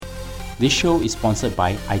This show is sponsored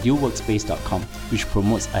by idealworkspace.com, which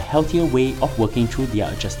promotes a healthier way of working through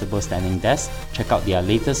their adjustable standing desk. Check out their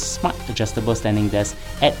latest smart adjustable standing desk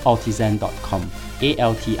at altizen.com,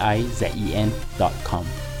 altizen.com.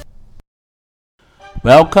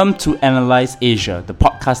 Welcome to Analyze Asia, the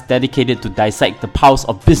podcast dedicated to dissect the pulse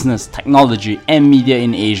of business, technology, and media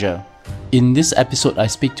in Asia. In this episode, I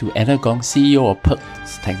speak to Anna Gong, CEO of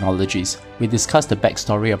Perks Technologies. We discuss the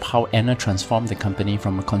backstory of how Anna transformed the company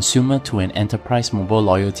from a consumer to an enterprise mobile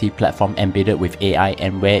loyalty platform embedded with AI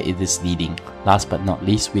and where it is leading. Last but not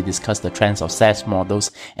least, we discuss the trends of SaaS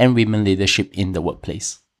models and women leadership in the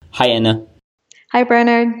workplace. Hi, Anna. Hi,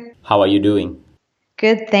 Bernard. How are you doing?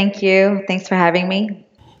 Good, thank you. Thanks for having me.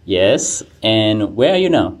 Yes, and where are you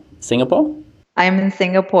now? Singapore? I'm in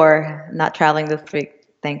Singapore, not traveling this week.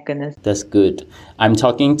 Thank goodness. That's good. I'm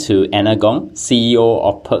talking to Anna Gong, CEO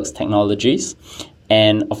of Perks Technologies.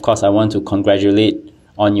 And of course, I want to congratulate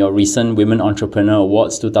on your recent Women Entrepreneur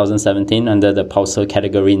Awards 2017 under the Pulsar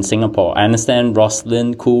category in Singapore. I understand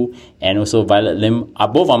Roslyn Khoo and also Violet Lim are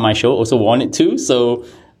both on my show, also won it too. So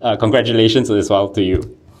congratulations as well to you.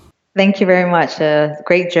 Thank you very much.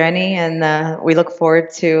 Great journey, and we look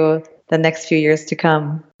forward to the next few years to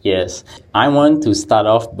come. Yes. I want to start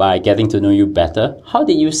off by getting to know you better. How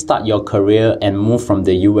did you start your career and move from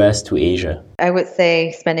the US to Asia? I would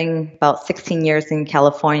say spending about 16 years in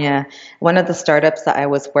California. One of the startups that I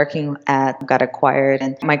was working at got acquired,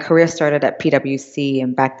 and my career started at PwC,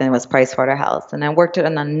 and back then it was Pricewaterhouse. And I worked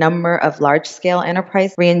on a number of large-scale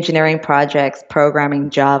enterprise re-engineering projects, programming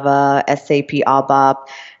Java, SAP ABAP.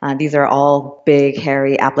 These are all big,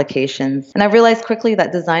 hairy applications. And I realized quickly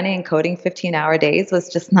that designing and coding 15-hour days was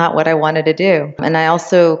just not what I wanted to do. And I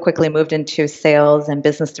also quickly moved into sales and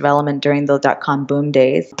business development during the dot-com boom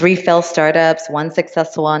days. 3 failed startups, 1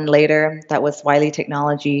 successful one later. That was Wiley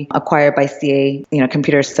Technology, acquired by CA,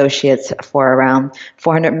 Computer Associates, for around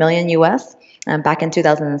 400 million US. Back in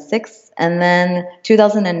 2006. And then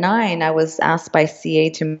 2009, I was asked by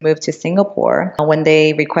CA to move to Singapore when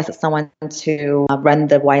they requested someone to run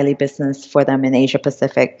the Wiley business for them in Asia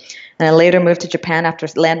Pacific. And I later moved to Japan after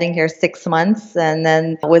landing here 6 months, and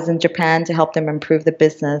then was in Japan to help them improve the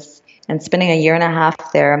business. And spending a year and a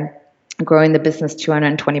half there, growing the business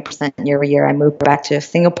 220% year over year, I moved back to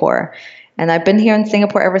Singapore. And I've been here in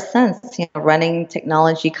Singapore ever since, running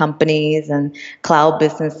technology companies and cloud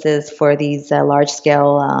businesses for these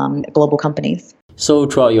large-scale global companies. So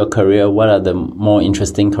throughout your career, what are the more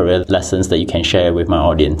interesting career lessons that you can share with my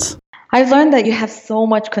audience? I've learned that you have so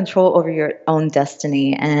much control over your own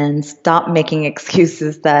destiny, and stop making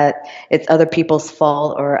excuses that it's other people's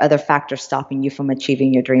fault or other factors stopping you from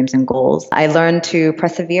achieving your dreams and goals. I learned to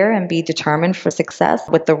persevere and be determined for success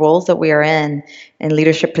with the roles that we are in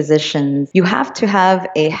leadership positions. You have to have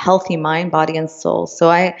a healthy mind, body, and soul. So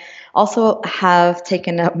I also have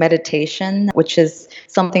taken up meditation, which is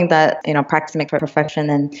something that, practice makes perfection.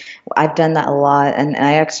 And I've done that a lot. And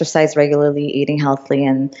I exercise regularly, eating healthily.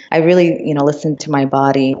 And I really, listen to my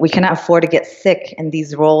body. We cannot afford to get sick in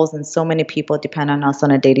these roles. And so many people depend on us on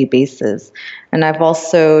a daily basis. And I've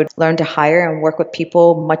also learned to hire and work with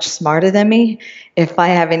people much smarter than me if I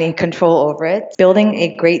have any control over it. Building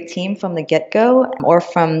a great team from the get-go or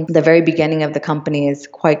from the very beginning of the company is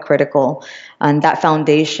quite critical. And that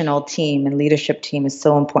foundational team and leadership team is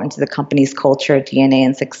so important to the company's culture, DNA,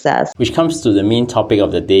 and success. Which comes to the main topic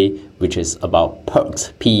of the day, which is about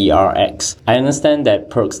Perks, P-E-R-X. I understand that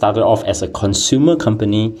Perks started off as a consumer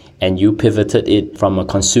company and you pivoted it from a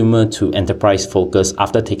consumer to enterprise focus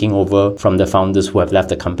after taking over from the founders who have left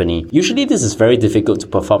the company. Usually this is very difficult to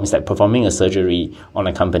perform. It's like performing a surgery on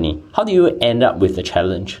a company. How do you end up with the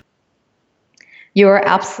challenge? You are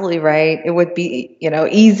absolutely right. It would be,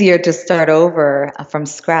 easier to start over from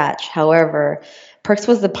scratch. However, Perks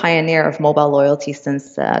was the pioneer of mobile loyalty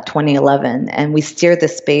since 2011, and we steered the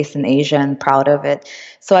space in Asia and proud of it.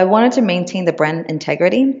 So I wanted to maintain the brand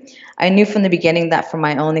integrity. I knew from the beginning that from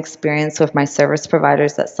my own experience with my service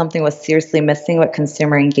providers that something was seriously missing with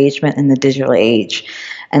consumer engagement in the digital age.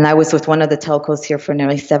 And I was with one of the telcos here for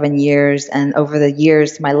nearly 7 years. And over the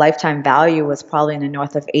years, my lifetime value was probably in the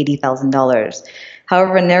north of $80,000.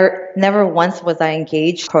 However, never once was I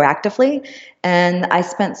engaged proactively. And I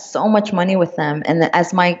spent so much money with them. And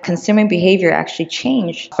as my consuming behavior actually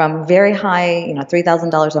changed from very high,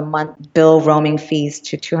 $3,000 a month bill roaming fees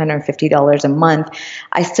to $250 a month,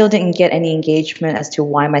 I still didn't get any engagement as to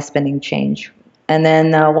why my spending changed. And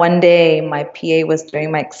then one day my PA was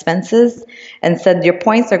doing my expenses and said, "Your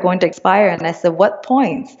points are going to expire." And I said, "What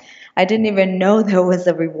points?" I didn't even know there was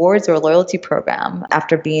a rewards or loyalty program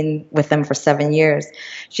after being with them for 7 years.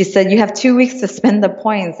 She said, you have 2 weeks to spend the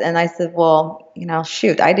points. And I said, well,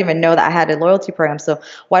 shoot, I didn't even know that I had a loyalty program. So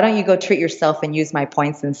why don't you go treat yourself and use my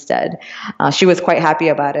points instead? She was quite happy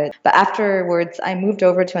about it. But afterwards, I moved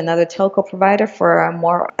over to another telco provider for a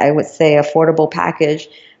more, I would say, affordable package.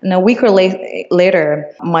 And a week or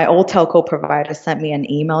later, my old telco provider sent me an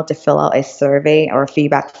email to fill out a survey or a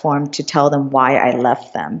feedback form to tell them why I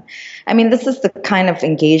left them. I mean, this is the kind of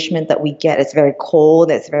engagement that we get. It's very cold,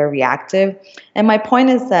 it's very reactive. And my point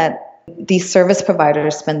is that these service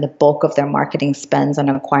providers spend the bulk of their marketing spends on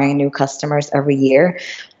acquiring new customers every year,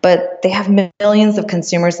 but they have millions of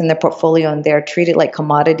consumers in their portfolio and they're treated like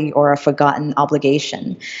commodity or a forgotten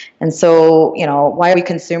obligation. And so, why are we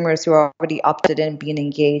consumers who are already opted in being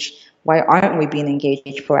engaged? Why aren't we being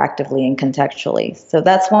engaged proactively and contextually? So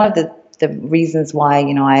that's one of the reasons why,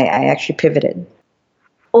 I actually pivoted.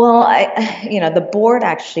 Well, the board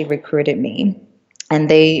actually recruited me. And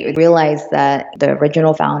they realized that the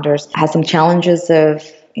original founders had some challenges of,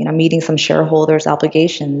 meeting some shareholders'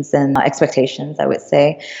 obligations and expectations, I would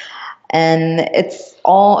say. And it's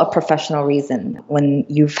all a professional reason. When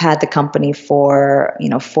you've had the company for,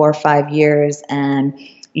 4 or 5 years and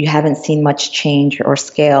you haven't seen much change or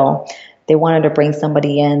scale, they wanted to bring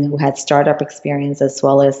somebody in who had startup experience as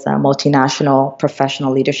well as multinational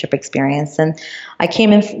professional leadership experience. And I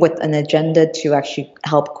came in with an agenda to actually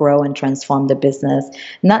help grow and transform the business,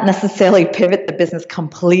 not necessarily pivot the business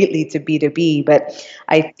completely to B2B, but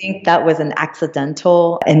I think that was an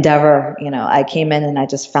accidental endeavor. I came in and I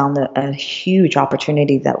just found a huge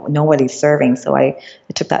opportunity that nobody's serving. So I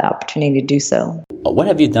took that opportunity to do so. What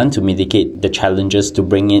have you done to mitigate the challenges to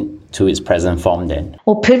bring it to its present form then?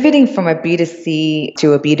 Well, pivoting from a B2C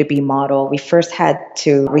to a B2B model, we first had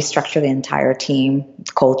to restructure the entire team,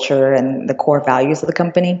 culture, and the core values of the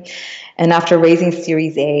company. And after raising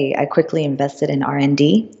Series A, I quickly invested in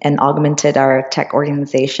R&D and augmented our tech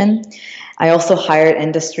organization. I also hired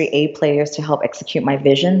industry A players to help execute my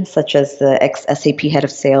vision, such as the ex-SAP head of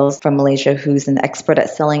sales from Malaysia, who's an expert at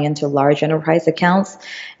selling into large enterprise accounts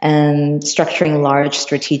and structuring large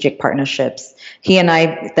strategic partnerships. He and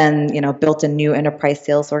I then, built a new enterprise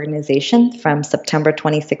sales organization from September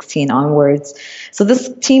 2016 onwards. So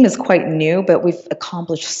this team is quite new, but we've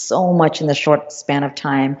accomplished so much in the short span of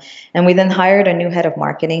time. And we then hired a new head of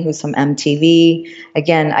marketing who's from MTV.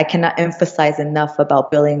 Again, I cannot emphasize enough about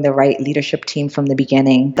building the right leadership team from the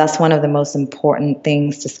beginning. That's one of the most important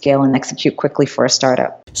things to scale and execute quickly for a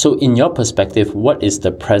startup. So in your perspective, what is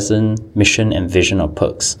the present mission and vision of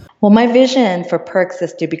Perks? Well, my vision for Perks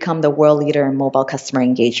is to become the world leader in mobile customer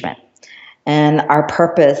engagement. And our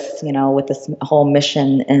purpose, with this whole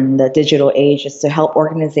mission in the digital age is to help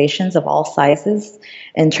organizations of all sizes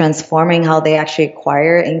in transforming how they actually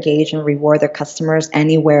acquire, engage, and reward their customers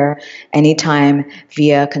anywhere, anytime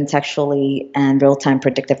via contextually and real-time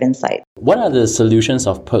predictive insight. What are the solutions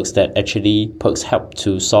of Perks that actually Perks help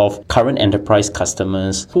to solve current enterprise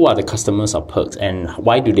customers? Who are the customers of Perks and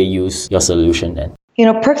why do they use your solution then?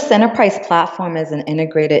 Perks Enterprise Platform is an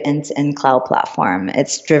integrated end-to-end cloud platform.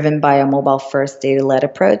 It's driven by a mobile-first data-led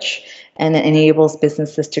approach, and it enables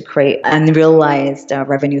businesses to create unrealized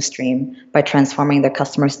revenue stream by transforming their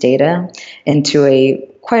customers' data into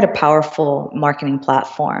quite a powerful marketing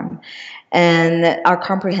platform. And our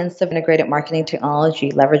comprehensive integrated marketing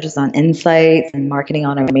technology leverages on insights and marketing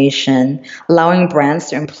automation, allowing brands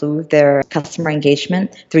to improve their customer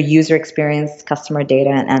engagement through user experience, customer data,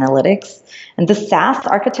 and analytics. And the SaaS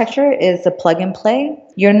architecture is a plug and play.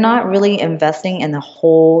 You're not really investing in a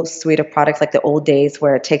whole suite of products like the old days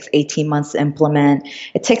where it takes 18 months to implement.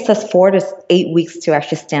 It takes us 4 to 8 weeks to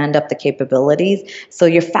actually stand up the capabilities. So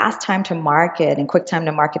your fast time to market and quick time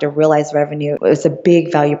to market to realize revenue is a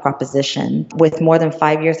big value proposition. With more than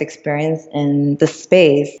 5 years experience in the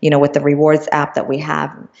space, with the rewards app that we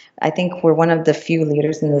have, I think we're one of the few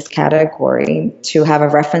leaders in this category to have a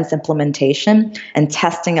reference implementation and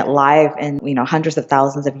testing it live in hundreds of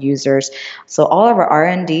thousands of users. So all of our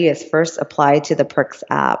R&D is first applied to the Perks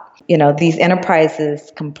app. These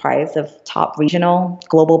enterprises comprise of top regional,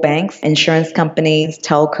 global banks, insurance companies,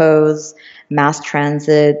 telcos, mass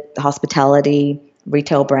transit, hospitality,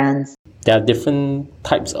 retail brands. There are different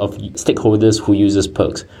types of stakeholders who uses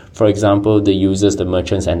Perks. For example, the users, the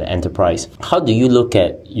merchants, and the enterprise. How do you look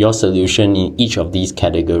at your solution in each of these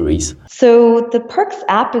categories? So the Perks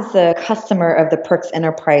app is a customer of the Perks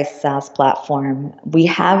Enterprise SaaS platform. We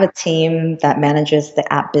have a team that manages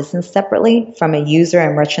the app business separately from a user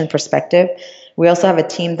and merchant perspective. We also have a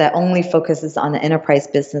team that only focuses on the enterprise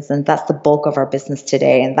business, and that's the bulk of our business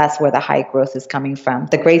today, and that's where the high growth is coming from.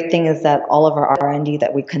 The great thing is that all of our R&D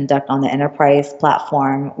that we conduct on the enterprise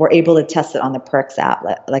platform, we're able to test it on the Perks app,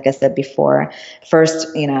 like I said before, first,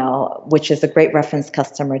 which is a great reference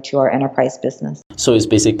customer to our enterprise business. So it's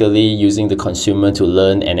basically using the consumer to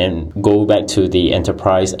learn and then go back to the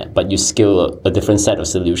enterprise, but you scale a different set of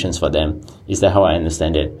solutions for them. Is that how I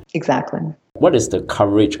understand it? Exactly. What is the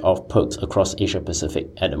coverage of Perks across Asia Pacific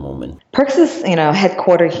at the moment? Perks is,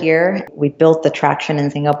 headquartered here. We built the traction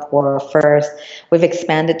in Singapore first. We've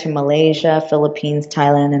expanded to Malaysia, Philippines,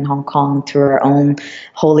 Thailand, and Hong Kong through our own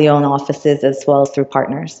wholly owned offices as well as through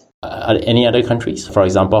partners. Are there any other countries, for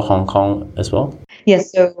example, Hong Kong as well?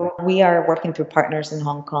 Yes, so we are working through partners in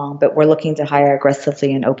Hong Kong, but we're looking to hire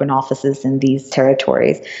aggressively and open offices in these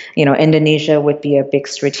territories. Indonesia would be a big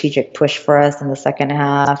strategic push for us in the second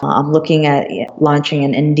half. I'm looking at launching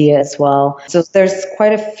in India as well. So there's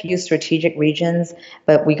quite a few strategic regions,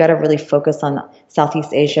 but we got to really focus on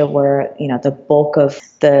Southeast Asia where, the bulk of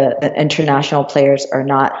the international players are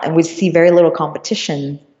not, and we see very little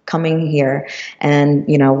competition coming here, and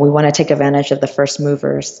we want to take advantage of the first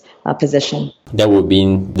movers position. That would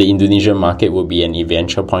mean the Indonesian market will be an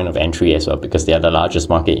eventual point of entry as well, because they are the largest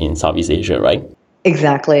market in Southeast Asia, right?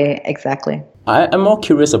 Exactly. I'm more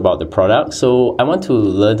curious about the product, so I want to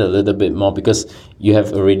learn a little bit more because you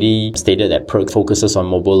have already stated that Perks focuses on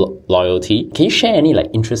mobile loyalty. Can you share any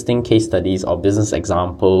interesting case studies or business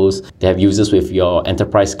examples that have users with your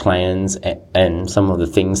enterprise clients and some of the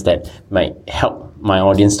things that might help my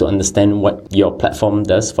audience to understand what your platform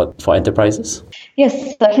does for enterprises?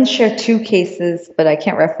 Yes, I can share two cases, but I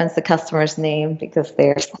can't reference the customer's name because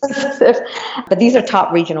they're sensitive. But these are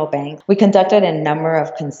top regional banks. We conducted a number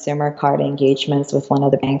of consumer card engagements with one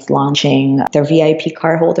of the banks launching their VIP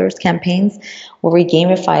cardholders campaigns, where we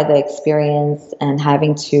gamify the experience and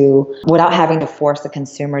without having to force the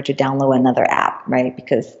consumer to download another app, right?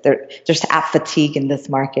 Because there's app fatigue in this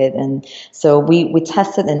market. And so we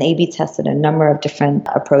tested and A/B tested a number of different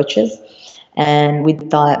approaches. And we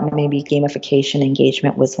thought maybe gamification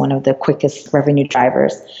engagement was one of the quickest revenue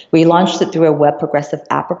drivers. We launched it through a web progressive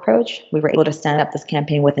app approach. We were able to stand up this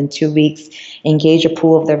campaign within 2 weeks, engage a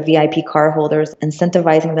pool of their VIP cardholders,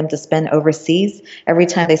 incentivizing them to spend overseas. Every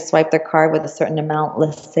time they swipe their card with a certain amount,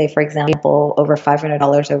 let's say, for example, over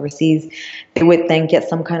 $500 overseas, they would then get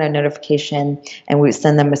some kind of notification and we would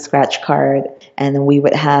send them a scratch card. And then we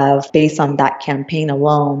would have, based on that campaign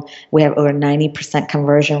alone, we have over 90%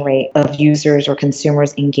 conversion rate of users or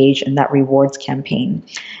consumers engaged in that rewards campaign.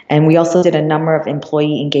 And we also did a number of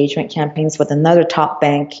employee engagement campaigns with another top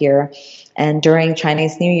bank here. And during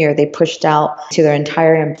Chinese New Year, they pushed out to their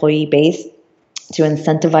entire employee base to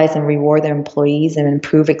incentivize and reward their employees and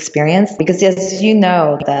improve experience. Because as you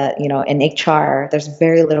know that, in HR, there's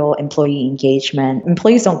very little employee engagement.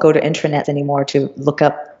 Employees don't go to intranets anymore to look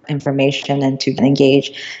up information and to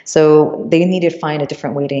engage. So they need to find a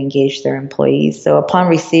different way to engage their employees. So upon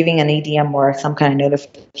receiving an EDM or some kind of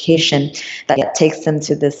notification that takes them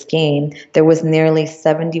to this game, there was nearly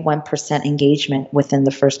 71% engagement within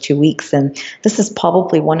the first 2 weeks. And this is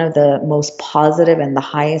probably one of the most positive and the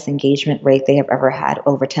highest engagement rate they have ever had,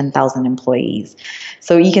 over 10,000 employees.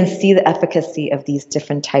 So you can see the efficacy of these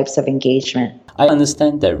different types of engagement. I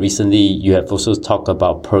understand that recently you have also talked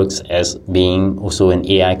about Perks as being also an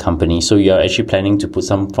AI company. So you're actually planning to put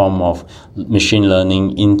some form of machine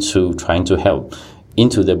learning into trying to help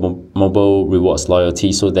into the mobile rewards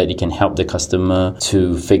loyalty so that it can help the customer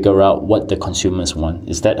to figure out what the consumers want.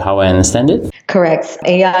 Is that how I understand it? Correct.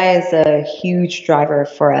 AI is a huge driver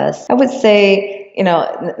for us. I would say,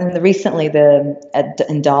 recently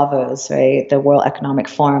in Davos, right, the World Economic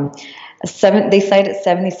Forum, they cited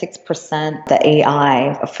 76% the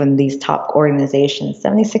AI from these top organizations.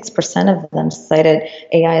 76% of them cited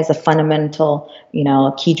AI as a fundamental,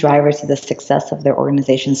 key driver to the success of their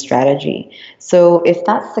organization's strategy. So if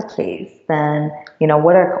that's the case, then,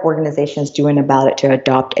 what are organizations doing about it to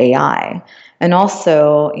adopt AI? And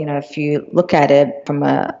also, if you look at it from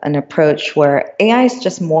an approach where AI is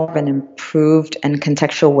just more of an improved and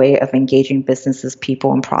contextual way of engaging businesses,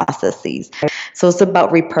 people, and processes. So it's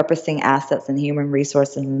about repurposing assets and human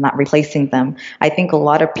resources and not replacing them. I think a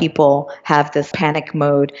lot of people have this panic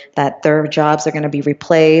mode that their jobs are going to be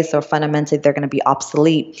replaced or fundamentally they're going to be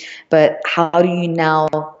obsolete. But how do you now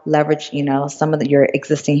leverage, some of your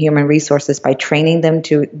existing human resources by training them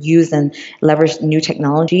to use and leverage new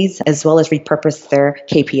technologies as well as repurpose their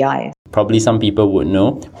KPIs? Probably some people would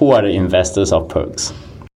know, who are the investors of Perks?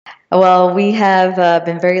 Well, we have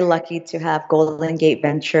been very lucky to have Golden Gate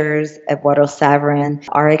Ventures, Eduardo Saverin,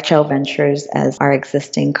 RHL Ventures as our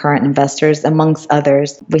existing current investors, amongst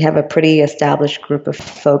others. We have a pretty established group of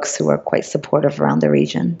folks who are quite supportive around the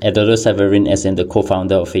region. Eduardo Saverin, as in the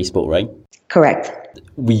co-founder of Facebook, right? Correct.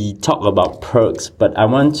 We talk about perks, but I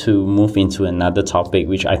want to move into another topic,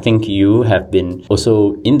 which I think you have been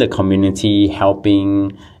also in the community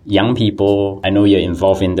helping young people. I know you're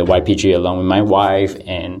involved in the YPG along with my wife,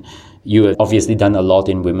 and you have obviously done a lot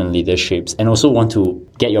in women leaderships, and also want to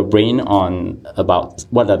get your brain on about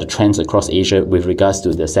what are the trends across Asia with regards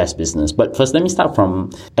to the SaaS business. But first, let me start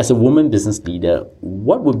from, as a woman business leader,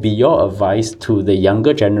 what would be your advice to the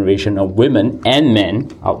younger generation of women and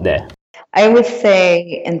men out there? I would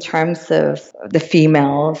say, in terms of the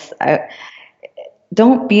females,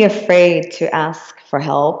 don't be afraid to ask for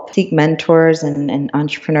help. Seek mentors and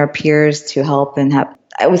entrepreneur peers to help and have.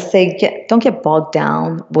 I would say, don't get bogged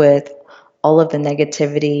down with all of the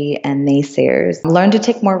negativity and naysayers. Learn to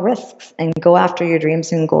take more risks and go after your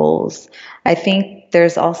dreams and goals. I think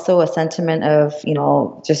there's also a sentiment of,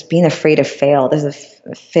 just being afraid to fail. There's a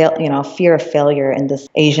fear of failure in this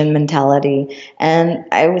Asian mentality. And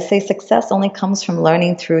I would say success only comes from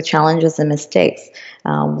learning through challenges and mistakes.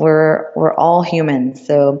 We're all human.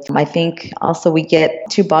 So I think also we get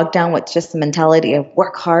too bogged down with just the mentality of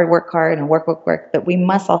work hard, and work. But we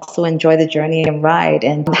must also enjoy the journey and ride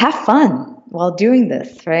and have fun while doing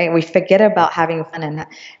this, right? We forget about having fun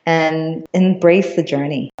and embrace the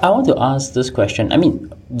journey. I want to ask this question. I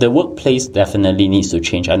mean, the workplace definitely needs to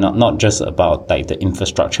change, and not just about like the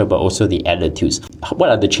infrastructure, but also the attitudes. What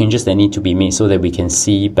are the changes that need to be made so that we can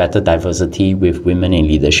see better diversity with women in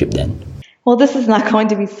leadership then? Well, this is not going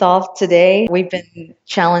to be solved today. We've been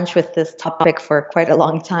challenged with this topic for quite a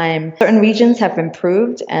long time. Certain regions have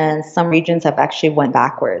improved and some regions have actually went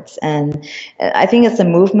backwards. And I think it's a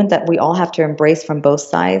movement that we all have to embrace from both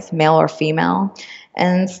sides, male or female.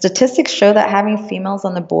 And statistics show that having females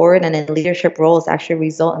on the board and in leadership roles actually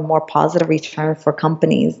result in more positive return for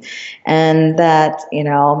companies. And that,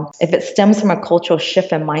 if it stems from a cultural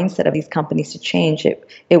shift and mindset of these companies to change,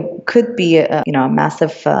 it could be a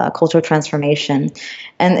massive cultural transformation.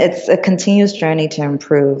 And it's a continuous journey to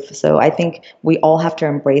improve. So I think we all have to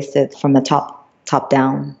embrace it from the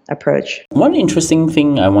top-down approach. One interesting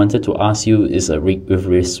thing I wanted to ask you is with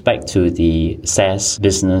respect to the SaaS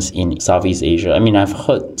business in Southeast Asia. I mean, I've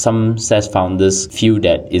heard some SaaS founders feel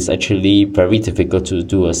that it's actually very difficult to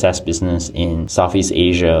do a SaaS business in Southeast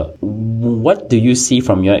Asia. What do you see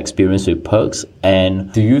from your experience with Perks?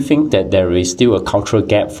 And do you think that there is still a cultural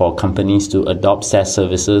gap for companies to adopt SaaS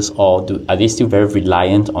services, or are they still very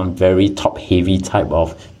reliant on very top-heavy type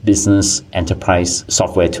of business enterprise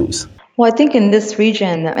software tools? Well, I think in this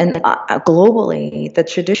region and globally, the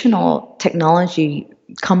traditional technology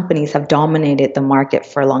companies have dominated the market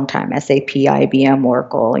for a long time. SAP, IBM,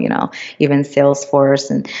 Oracle, even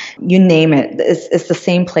Salesforce, and you name it. It's the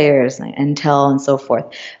same players, Intel and so forth.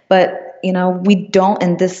 But we don't,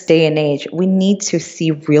 in this day and age, we need to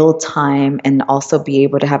see real time and also be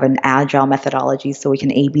able to have an agile methodology so we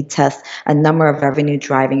can A/B test a number of revenue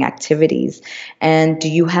driving activities. And do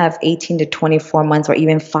you have 18 to 24 months or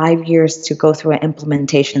even 5 years to go through an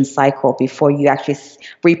implementation cycle before you actually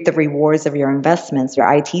reap the rewards of your investments, your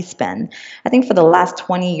IT spend? I think for the last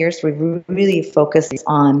 20 years, we've really focused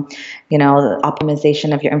on, the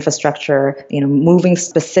optimization of your infrastructure, moving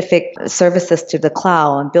specific services to the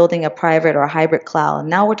cloud and building a private or a hybrid cloud. And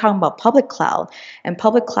now we're talking about public cloud. And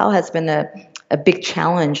public cloud has been a big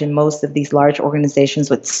challenge in most of these large organizations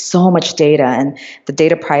with so much data. And the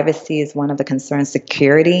data privacy is one of the concerns.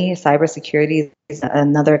 Cybersecurity is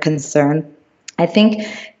another concern. I think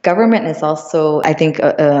government is also,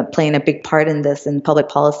 playing a big part in this in public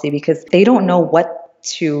policy because they don't know what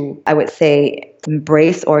to, I would say,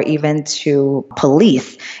 embrace or even to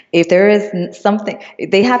police. If there is something,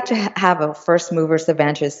 they have to have a first mover's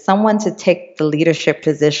advantage, someone to take the leadership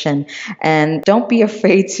position, and don't be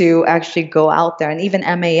afraid to actually go out there. And even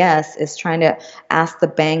MAS is trying to ask the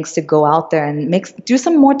banks to go out there and do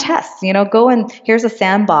some more tests. Go and here's a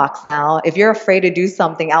sandbox now. If you're afraid to do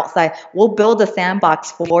something outside, we'll build a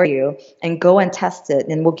sandbox for you and go and test it.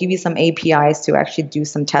 And we'll give you some APIs to actually do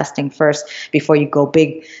some testing first before you go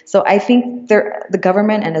big. So I think the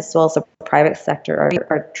government and as well as the private sector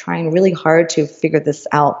are trying really hard to figure this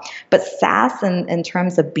out. But SaaS in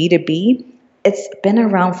terms of B2B, it's been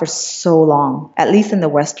around for so long, at least in the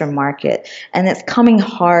Western market, and it's coming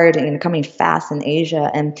hard and coming fast in Asia.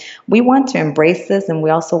 And we want to embrace this, and we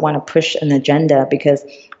also want to push an agenda because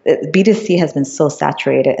B2C has been so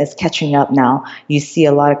saturated. It's catching up now. You see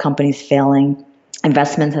a lot of companies failing.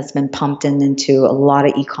 investments has been pumped into a lot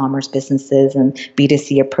of e-commerce businesses and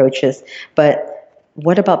B2C approaches. But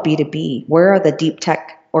what about B2B? Where are the deep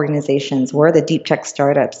tech organizations? Where are the deep tech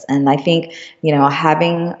startups? And I think,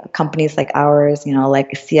 having companies like ours,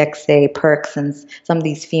 like CXA, Perks, and some of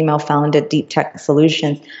these female founded deep tech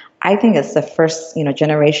solutions, I think it's the first,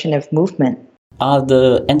 generation of movement. Are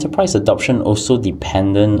the enterprise adoption also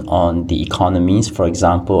dependent on the economies? For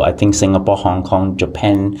example, I think Singapore, Hong Kong,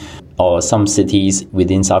 Japan, or some cities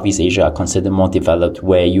within Southeast Asia are considered more developed,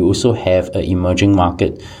 where you also have an emerging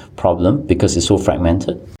market problem because it's so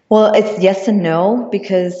fragmented? Well, it's yes and no,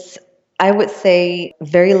 because I would say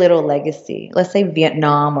very little legacy. Let's say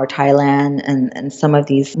Vietnam or Thailand and some of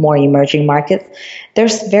these more emerging markets,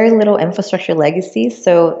 there's very little infrastructure legacy.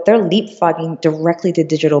 So they're leapfrogging directly to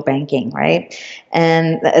digital banking, right?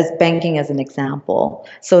 And as banking as an example.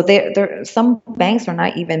 So some banks are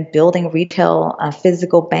not even building retail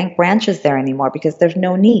physical bank branches there anymore because there's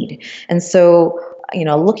no need. And so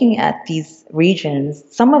looking at these regions,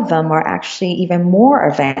 some of them are actually even more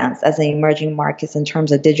advanced as the emerging markets in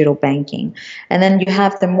terms of digital banking. And then you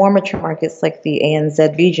have the more mature markets like the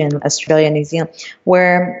ANZ region, Australia, New Zealand,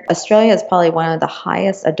 where Australia is probably one of the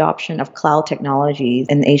highest adoption of cloud technologies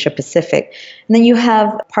in Asia Pacific. And then you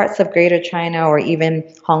have parts of Greater China or even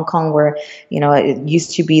Hong Kong where, it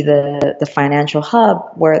used to be the financial hub,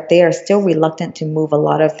 where they are still reluctant to move a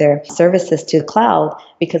lot of their services to the cloud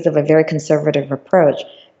because of a very conservative approach.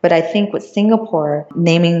 But I think with Singapore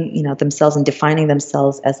naming, themselves and defining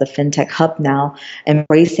themselves as a fintech hub now,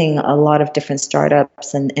 embracing a lot of different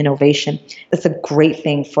startups and innovation, it's a great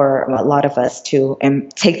thing for a lot of us to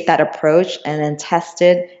take that approach and then test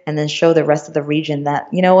it and then show the rest of the region that,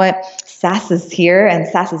 SaaS is here and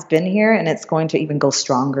SaaS has been here and it's going to even go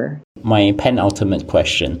stronger. My penultimate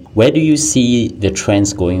question, where do you see the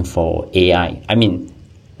trends going for AI? I mean,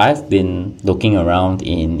 I've been looking around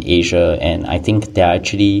in Asia, and I think there are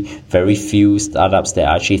actually very few startups that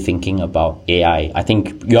are actually thinking about AI. I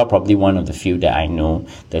think you're probably one of the few that I know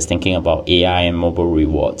that's thinking about AI and mobile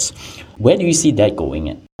rewards. Where do you see that going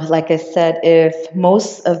at? Like I said, if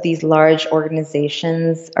most of these large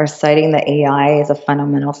organizations are citing that AI as a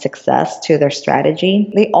fundamental success to their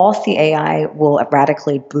strategy, they all see AI will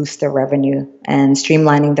radically boost their revenue and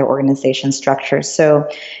streamlining their organization structure. So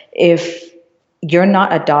if you're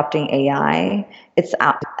not adopting AI,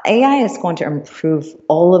 AI is going to improve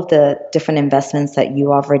all of the different investments that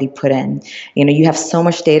you already put in. You have so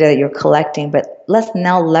much data that you're collecting, but let's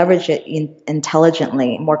now leverage it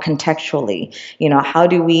intelligently, more contextually. How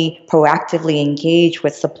do we proactively engage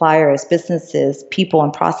with suppliers, businesses, people,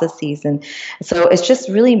 and processes? And so it's just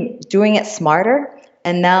really doing it smarter.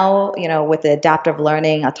 And now, with the adaptive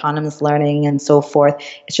learning, autonomous learning, and so forth,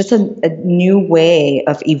 it's just a new way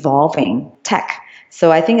of evolving tech.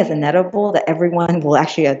 So I think it's inevitable that everyone will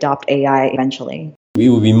actually adopt AI eventually. We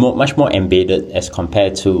will be much more embedded as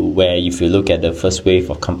compared to where, if you look at the first wave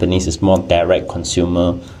of companies, it's more direct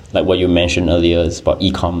consumer, like what you mentioned earlier, it's about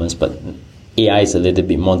e-commerce, but AI is a little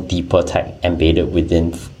bit more deeper tech embedded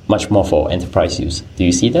within, much more for enterprise use. Do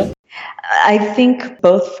you see that? I think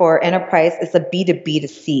both for enterprise, it's a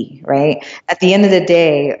B2B2C, right? At the end of the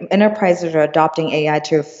day, enterprises are adopting AI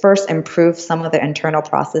to first improve some of their internal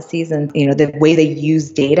processes and, the way they use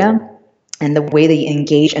data and the way they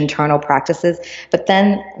engage internal practices. But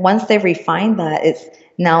then once they refine that, it's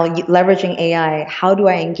now leveraging AI. How do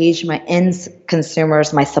I engage my end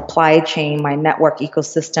consumers, my supply chain, my network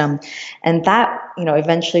ecosystem? And that,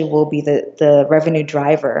 eventually will be the revenue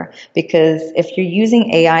driver. Because if you're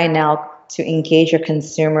using AI now to engage your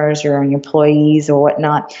consumers, your employees or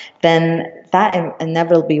whatnot, then that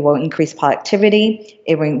inevitably will increase productivity.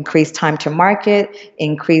 It will increase time to market,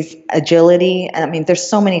 increase agility. And I mean, there's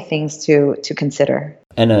so many things to consider.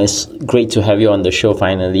 Anna, it's great to have you on the show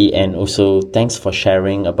finally, and also thanks for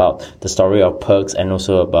sharing about the story of Perks and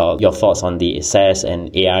also about your thoughts on the SaaS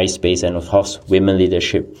and AI space and of course women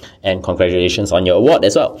leadership, and congratulations on your award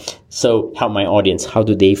as well. So help my audience, how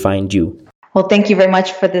do they find you? Well, thank you very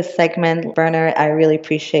much for this segment, Bernard. I really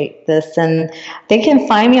appreciate this. And they can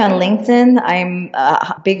find me on LinkedIn. I'm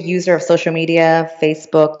a big user of social media,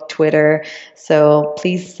 Facebook, Twitter. So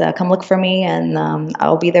please come look for me and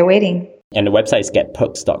I'll be there waiting. And the website is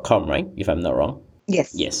getperks.com, right? If I'm not wrong.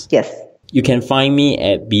 Yes. Yes. You can find me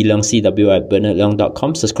at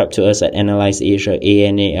bleungcw@bernardleung.com. Subscribe to us at Analyze Asia,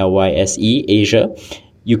 ANALYSE Asia.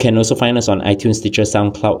 You can also find us on iTunes, Stitcher,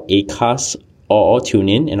 SoundCloud, Acast, or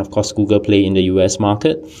TuneIn, and of course Google Play in the US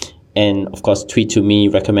market. And of course tweet to me,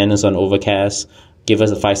 recommend us on Overcast, give us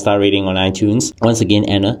a 5-star rating on iTunes. Once again,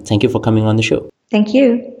 Anna, thank you for coming on the show. Thank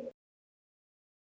you.